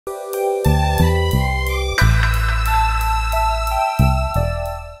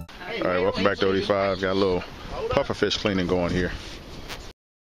Welcome back to OD5. Got a little pufferfish cleaning going here.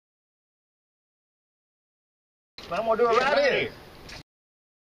 I'm gonna do it right here.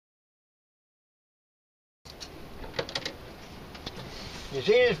 You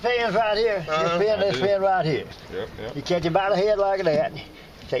see this fin right here? This fin right here. Yep. You catch it by the head like that.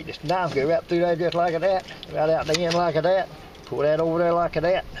 Take this knife, go right through there just like that. Right out the end like that. Pull that over there like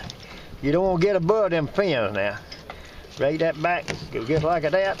that. You don't want to get above them fins now. Raise that back, go just like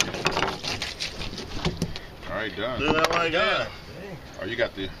that. All right, done. Do that like that. Oh, you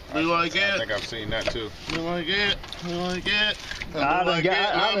got the. Do like that. I think I've seen that too. Do like that. Do like that.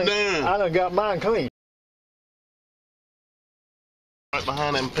 I done got mine clean. Right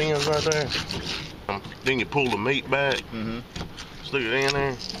behind them fins right there. Then you pull the meat back. Stick it in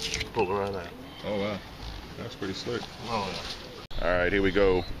there. Pull it right out. Oh wow, that's pretty slick. Oh yeah. All right, here we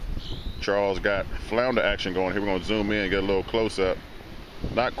go. Charles got flounder action going. Here we're gonna zoom in and get a little close up.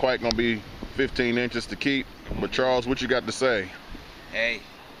 Not quite gonna be 15 inches to keep, but Charles, what you got to say? Hey,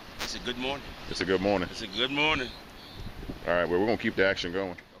 it's a good morning. It's a good morning. It's a good morning. All right, well, we're gonna keep the action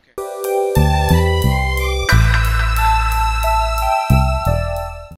going.